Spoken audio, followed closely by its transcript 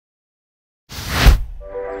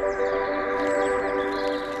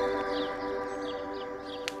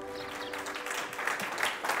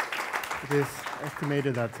It is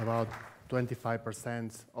estimated that about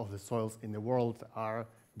 25% of the soils in the world are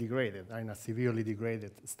degraded, are in a severely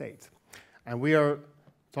degraded state. And we are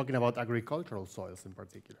talking about agricultural soils in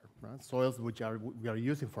particular, right? Soils which we are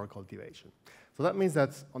using for cultivation. So that means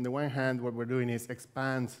that on the one hand, what we're doing is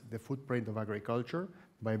expand the footprint of agriculture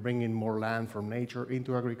by bringing more land from nature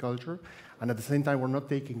into agriculture, and at the same time, we're not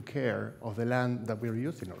taking care of the land that we're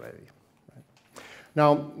using already.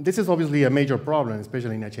 Now, this is obviously a major problem,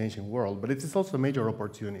 especially in a changing world, but it is also a major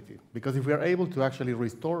opportunity, because if we are able to actually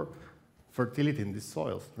restore fertility in these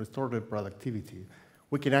soils, restore the productivity,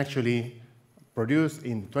 we can actually produce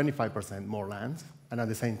in 25% more land, and at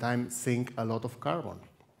the same time sink a lot of carbon.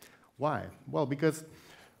 Why? Well, because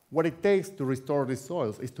what it takes to restore these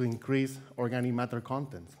soils is to increase organic matter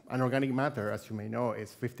content. And organic matter, as you may know,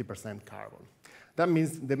 is 50% carbon. That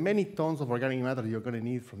means the many tons of organic matter you're going to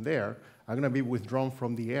need from there are going to be withdrawn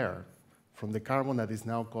from the air, from the carbon that is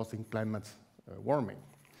now causing climate warming.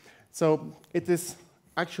 So it is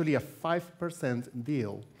actually a 5%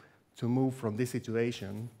 deal to move from this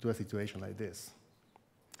situation to a situation like this.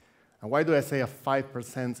 And why do I say a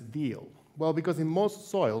 5% deal? Well, because in most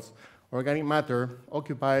soils, organic matter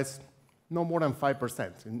occupies no more than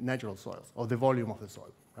 5% in natural soils, of the volume of the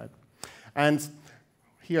soil, right? And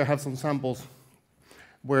here I have some samples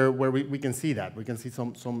where we can see that. We can see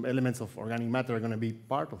some elements of organic matter are going to be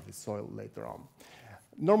part of this soil later on.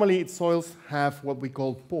 Normally, soils have what we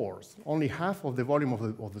call pores. Only half of the volume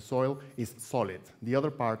of the soil is solid. The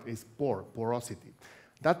other part is porosity.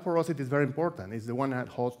 That porosity is very important. It's the one that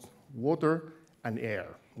hosts water and air.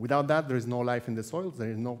 Without that, there is no life in the soil.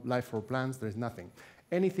 There is no life for plants. There is nothing.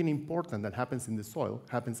 Anything important that happens in the soil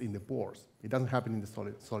happens in the pores. It doesn't happen in the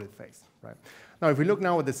solid phase, right? Now, if we look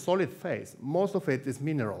now at the solid phase, most of it is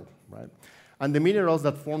mineral, right? And the minerals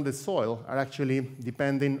that form the soil are actually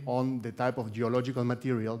depending on the type of geological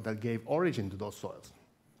material that gave origin to those soils.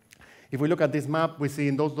 If we look at this map, we see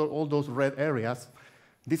in all those red areas,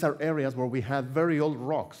 these are areas where we had very old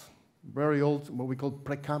rocks, very old, what we call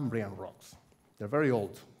Precambrian rocks. They're very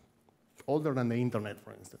old, older than the internet,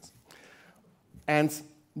 for instance. And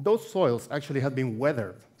those soils actually have been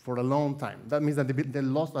weathered for a long time. That means that they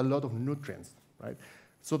lost a lot of nutrients, right?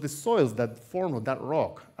 So the soils that form that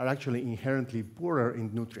rock are actually inherently poorer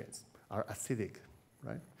in nutrients, are acidic,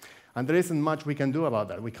 right? And there isn't much we can do about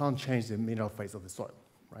that. We can't change the mineral phase of the soil,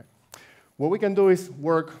 right? What we can do is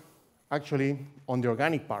work actually on the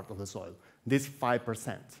organic part of the soil, this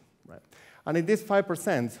 5%, right? And in this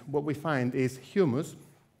 5%, what we find is humus.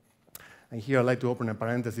 And here I'd like to open a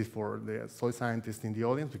parenthesis for the soil scientists in the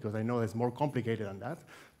audience, because I know it's more complicated than that,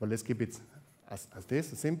 but let's keep it as this,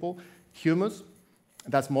 simple. Humus,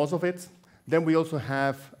 that's most of it. Then we also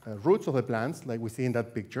have roots of the plants, like we see in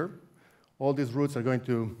that picture. All these roots are going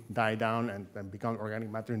to die down and become organic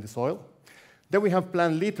matter in the soil. Then we have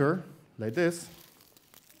plant litter, like this,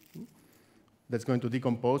 that's going to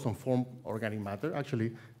decompose and form organic matter.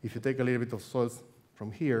 Actually, if you take a little bit of soils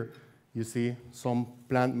from here, you see some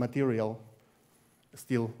plant material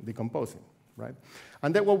still decomposing, right?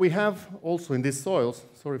 And then what we have also in these soils,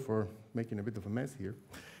 sorry for making a bit of a mess here,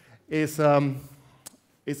 is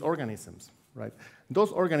organisms, right?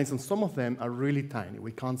 Those organisms, some of them are really tiny.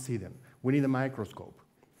 We can't see them. We need a microscope.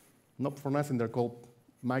 Not for nothing, they're called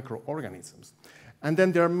microorganisms. And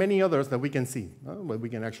then there are many others that we can see, but we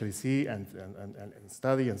can actually see and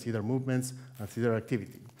study and see their movements and see their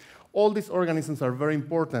activity. All these organisms are very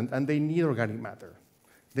important, and they need organic matter.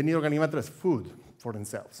 They need organic matter as food for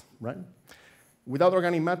themselves, right? Without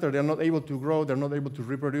organic matter, they're not able to grow, they're not able to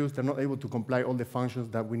reproduce, they're not able to comply all the functions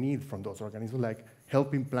that we need from those organisms, like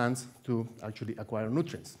helping plants to actually acquire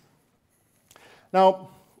nutrients.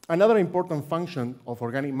 Now, another important function of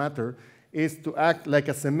organic matter is to act like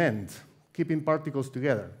a cement, keeping particles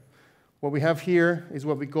together. What we have here is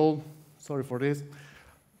what we call, sorry for this,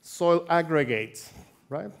 soil aggregates,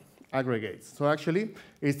 right? Aggregates. So actually,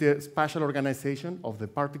 it's the spatial organization of the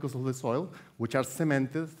particles of the soil, which are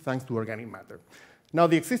cemented thanks to organic matter. Now,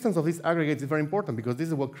 the existence of these aggregates is very important, because this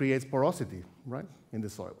is what creates porosity, right, in the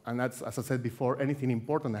soil. And that's, as I said before, anything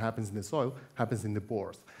important that happens in the soil happens in the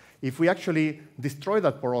pores. If we actually destroy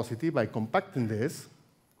that porosity by compacting this,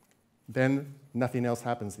 then nothing else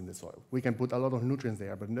happens in the soil. We can put a lot of nutrients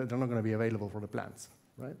there, but they're not going to be available for the plants,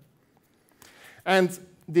 right? And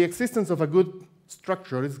the existence of a good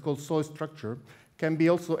structure, this is called soil structure, can be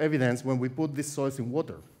also evidenced when we put these soils in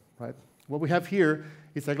water, right? What we have here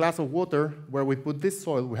is a glass of water where we put this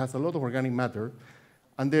soil, which has a lot of organic matter,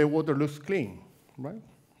 and the water looks clean, right?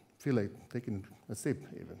 Feel like taking a sip,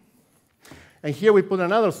 even. And here we put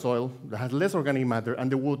another soil that has less organic matter,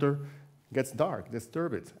 and the water gets dark,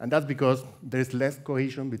 disturbed. And that's because there is less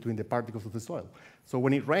cohesion between the particles of the soil. So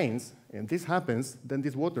when it rains, and this happens, then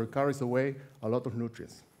this water carries away a lot of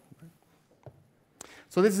nutrients.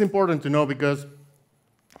 So this is important to know because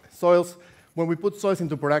soils, when we put soils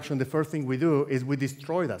into production, the first thing we do is we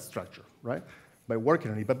destroy that structure, right, by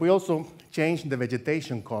working on it. But we also change the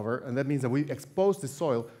vegetation cover, and that means that we expose the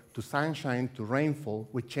soil to sunshine, to rainfall.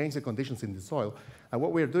 We change the conditions in the soil. And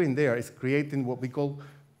what we are doing there is creating what we call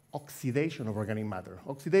oxidation of organic matter.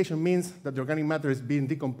 Oxidation means that the organic matter is being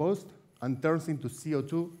decomposed and turns into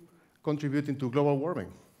CO2, contributing to global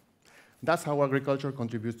warming. That's how agriculture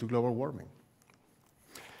contributes to global warming.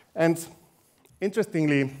 And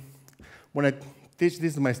interestingly, when I teach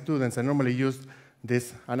this to my students, I normally use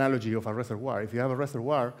this analogy of a reservoir. If you have a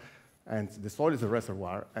reservoir, and the soil is a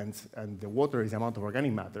reservoir, and the water is the amount of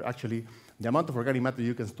organic matter, actually, the amount of organic matter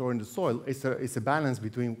you can store in the soil is a balance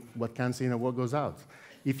between what comes in and what goes out.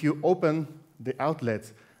 If you open the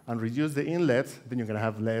outlets and reduce the inlets, then you're going to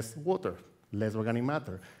have less water, less organic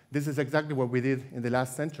matter. This is exactly what we did in the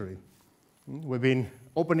last century. We've been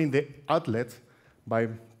opening the outlets by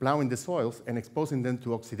plowing the soils and exposing them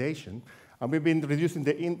to oxidation. And we've been reducing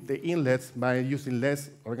the inlets by using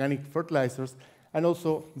less organic fertilizers and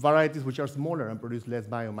also varieties which are smaller and produce less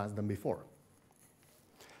biomass than before.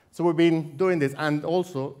 So we've been doing this. And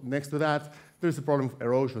also, next to that, there's a problem of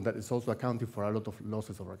erosion that is also accounting for a lot of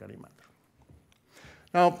losses of organic matter.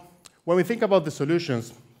 Now, when we think about the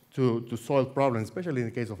solutions to soil problems, especially in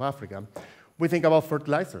the case of Africa, we think about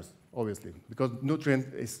fertilizers, obviously, because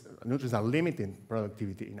nutrients are limiting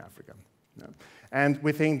productivity in Africa. Yeah. And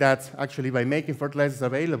we think that actually by making fertilizers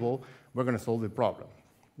available, we're going to solve the problem.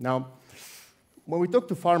 Now, when we talk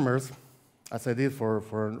to farmers, as I did for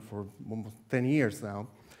almost 10 years now,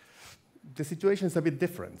 the situation is a bit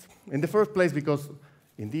different. In the first place, because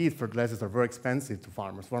indeed fertilizers are very expensive to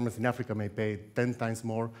farmers. Farmers in Africa may pay 10 times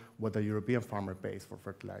more what a European farmer pays for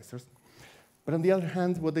fertilizers. But on the other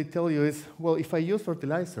hand, what they tell you is, well, if I use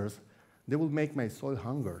fertilizers, they will make my soil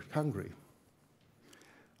hungry.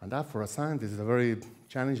 And that, for a scientist, is a very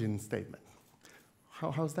challenging statement.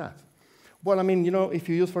 How's that? Well, I mean, you know, if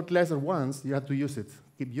you use fertilizer once, you have to use it,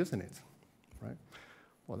 keep using it, right?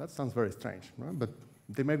 Well, that sounds very strange, right? But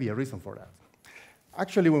there may be a reason for that.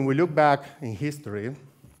 Actually, when we look back in history,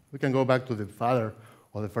 we can go back to the father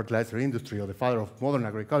of the fertilizer industry, or the father of modern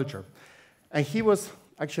agriculture. And he was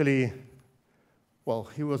actually, well,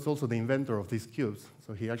 he was also the inventor of these cubes,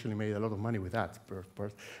 so he actually made a lot of money with that.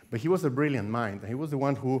 But he was a brilliant mind, and he was the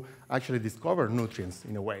one who actually discovered nutrients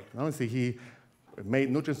in a way. Honestly, he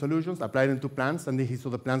made nutrient solutions, applied them to plants, and then he saw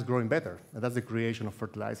the plants growing better. And that's the creation of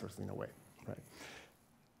fertilizers in a way.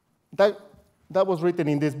 Right? That was written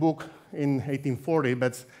in this book in 1840,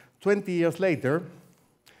 but 20 years later,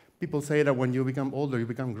 people say that when you become older, you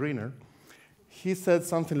become greener. He said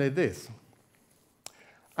something like this: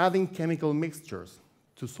 adding chemical mixtures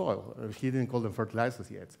to soil, he didn't call them fertilizers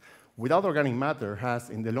yet, without organic matter has,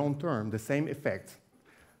 in the long term, the same effect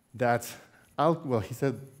that, well, he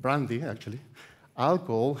said brandy, actually,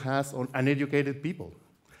 alcohol has on uneducated people.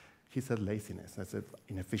 He said laziness, I said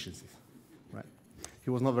inefficiencies, right? He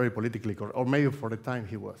was not very politically correct, or maybe for the time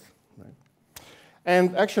he was, right?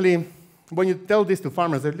 And actually, when you tell this to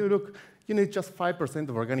farmers, they say, look, you need just 5%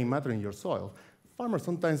 of organic matter in your soil. Farmers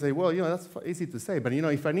sometimes say, well, you know, that's easy to say, but you know,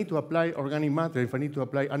 if I need to apply organic matter, if I need to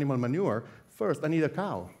apply animal manure, first I need a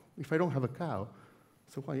cow. If I don't have a cow,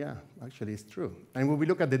 so well, yeah, actually it's true. And when we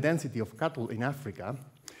look at the density of cattle in Africa,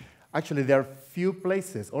 actually there are few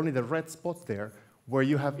places, only the red spots there, where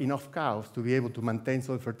you have enough cows to be able to maintain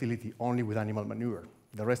soil fertility only with animal manure.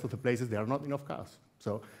 The rest of the places, there are not enough cows.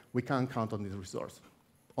 So we can't count on this resource.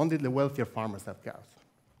 Only the wealthier farmers have cows.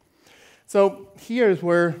 So here is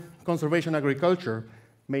where conservation agriculture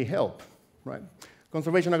may help, right?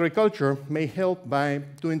 Conservation agriculture may help by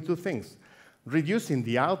doing two things: reducing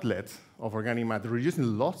the outlet of organic matter, reducing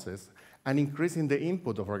the losses, and increasing the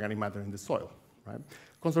input of organic matter in the soil, right?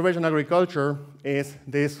 Conservation agriculture is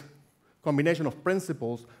this combination of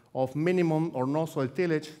principles of minimum or no soil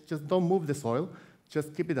tillage. Just don't move the soil,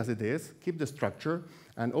 just keep it as it is, keep the structure,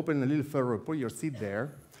 and open a little furrow, put your seed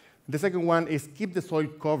there. The second one is keep the soil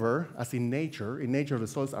covered, as in nature. In nature, the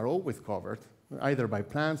soils are always covered, either by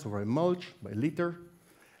plants or by mulch, by litter.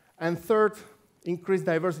 And third, increase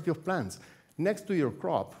diversity of plants. Next to your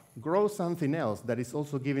crop, grow something else that is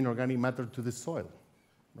also giving organic matter to the soil,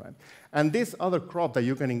 right? And this other crop that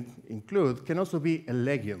you can include can also be a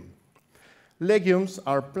legume. Legumes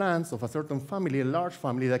are plants of a certain family, a large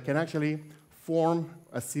family, that can actually form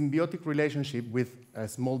a symbiotic relationship with a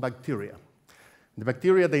small bacteria. The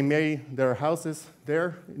bacteria, they make their houses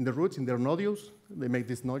there in the roots, in their nodules. They make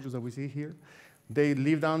these nodules that we see here. They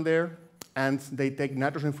live down there, and they take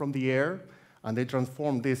nitrogen from the air, and they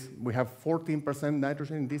transform this. We have 14%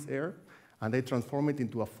 nitrogen in this air, and they transform it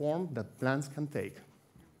into a form that plants can take.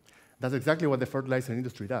 That's exactly what the fertilizer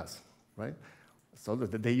industry does, right? So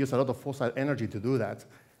they use a lot of fossil energy to do that.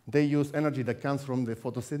 They use energy that comes from the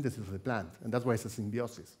photosynthesis of the plant, and that's why it's a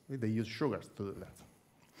symbiosis. They use sugars to do that.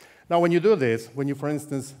 Now, when you do this, when you, for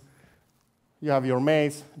instance, you have your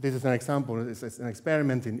maize, this is an example, it's an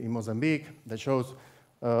experiment in Mozambique that shows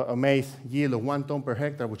a maize yield of 1 ton per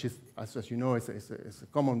hectare, which is, as you know, is a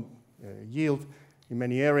common yield in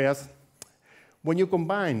many areas. When you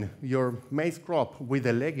combine your maize crop with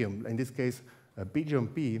a legume, in this case, a pigeon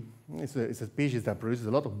pea, it's a species that produces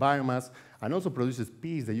a lot of biomass and also produces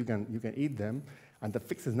peas that you can eat them, and that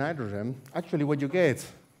fixes nitrogen. Actually, what you get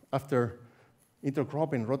after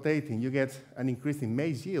intercropping, rotating, you get an increase in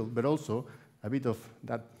maize yield, but also a bit of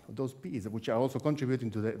those peas, which are also contributing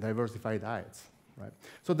to the diversified diets. Right?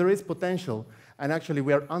 So there is potential, and actually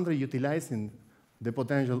we are underutilizing the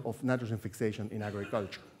potential of nitrogen fixation in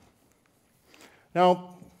agriculture.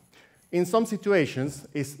 Now, in some situations,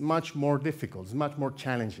 it's much more difficult, it's much more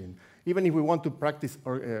challenging. Even if we want to practice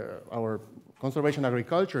our conservation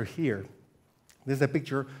agriculture here, this is a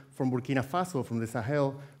picture from Burkina Faso, from the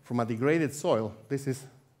Sahel, from a degraded soil. This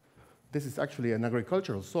is actually an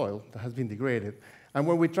agricultural soil that has been degraded. And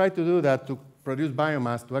when we try to do that to produce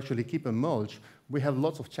biomass, to actually keep a mulch, we have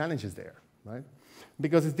lots of challenges there, right?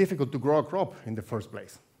 Because it's difficult to grow a crop in the first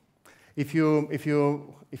place. If you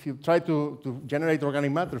try to generate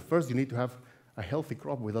organic matter, first you need to have a healthy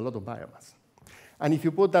crop with a lot of biomass. And if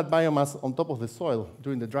you put that biomass on top of the soil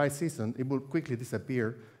during the dry season, it will quickly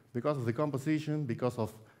disappear because of the composition, because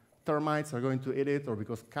of termites are going to eat it, or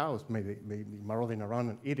because cows may be marauding around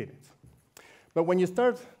and eating it. But when you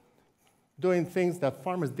start doing things that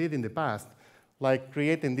farmers did in the past, like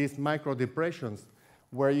creating these micro depressions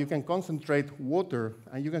where you can concentrate water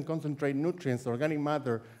and you can concentrate nutrients, organic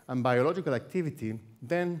matter, and biological activity,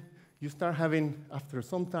 then you start having, after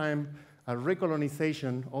some time, a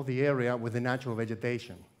recolonization of the area with the natural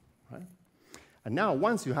vegetation. Right? And now,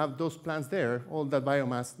 once you have those plants there, all that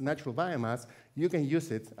biomass, natural biomass, you can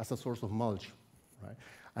use it as a source of mulch. Right?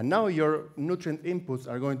 And now your nutrient inputs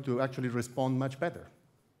are going to actually respond much better.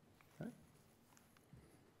 Right?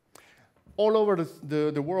 All over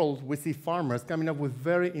the world, we see farmers coming up with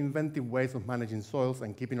very inventive ways of managing soils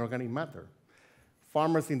and keeping organic matter.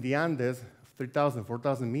 Farmers in the Andes, 3,000,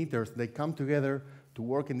 4,000 meters, they come together to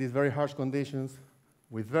work in these very harsh conditions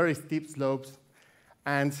with very steep slopes.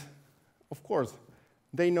 And of course,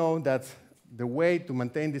 they know that the way to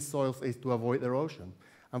maintain these soils is to avoid erosion.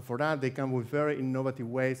 And for that, they come with very innovative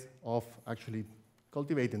ways of actually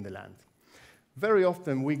cultivating the land. Very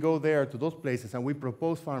often, we go there to those places and we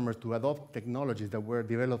propose farmers to adopt technologies that were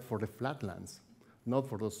developed for the flatlands, not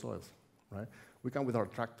for those soils. Right? We come with our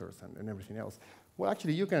tractors and everything else. Well,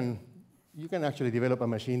 actually, you can actually develop a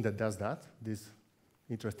machine that does that, these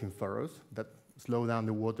interesting furrows that slow down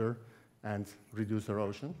the water and reduce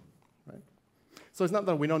erosion. Right? So it's not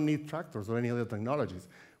that we don't need tractors or any other technologies.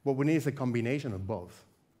 What we need is a combination of both.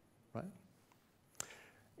 Right?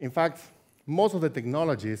 In fact, most of the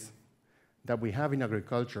technologies that we have in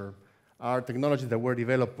agriculture are technologies that were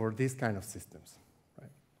developed for these kind of systems. Right?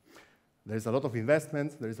 There's a lot of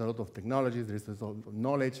investments, there's a lot of technologies, there's a lot of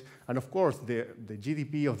knowledge, and of course, the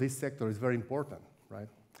GDP of this sector is very important. Right?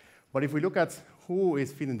 But if we look at who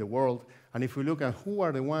is feeding the world, and if we look at who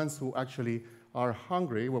are the ones who actually are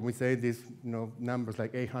hungry, when we say these numbers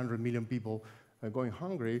like 800 million people are going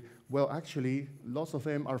hungry, well, actually, lots of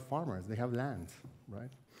them are farmers. They have land, right?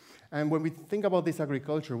 And when we think about this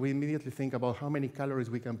agriculture, we immediately think about how many calories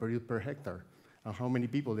we can produce per hectare and how many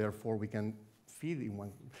people, therefore, we can feed in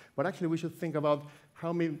one. But actually, we should think about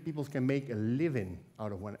how many people can make a living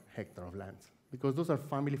out of 1 hectare of land, because those are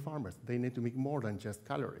family farmers. They need to make more than just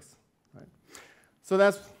calories, right? So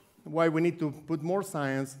that's why we need to put more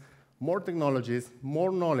science, more technologies,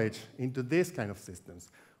 more knowledge into this kind of systems.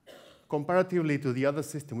 Comparatively to the other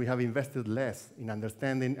system, we have invested less in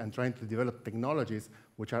understanding and trying to develop technologies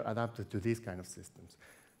which are adapted to these kind of systems.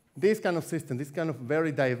 These kind of systems, these kind of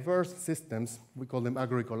very diverse systems, we call them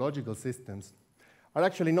agroecological systems, are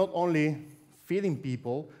actually not only feeding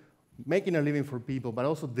people, making a living for people, but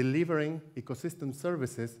also delivering ecosystem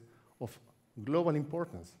services of global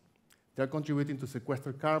importance. They're contributing to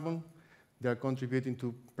sequester carbon, they're contributing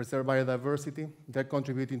to preserve biodiversity, they're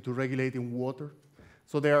contributing to regulating water.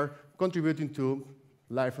 So they are contributing to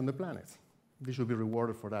life on the planet. They should be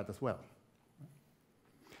rewarded for that as well.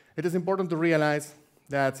 It is important to realize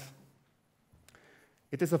that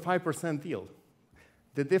it is a 5% yield.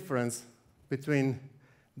 The difference between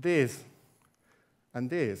this and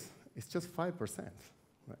this is just 5%.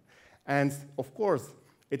 Right? And of course,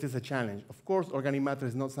 it is a challenge. Of course, organic matter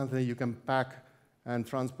is not something you can pack and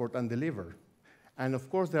transport and deliver. And of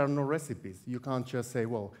course, there are no recipes. You can't just say,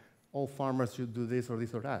 well, all farmers should do this or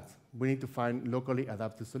that. We need to find locally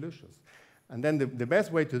adapted solutions. And then the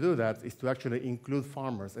best way to do that is to actually include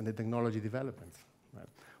farmers in the technology development. Right?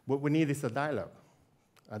 What we need is a dialogue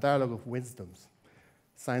of wisdoms.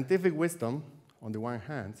 Scientific wisdom on the one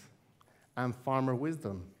hand, and farmer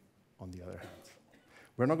wisdom on the other hand.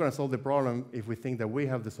 We're not going to solve the problem if we think that we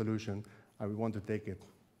have the solution and we want to take it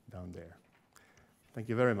down there. Thank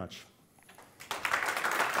you very much.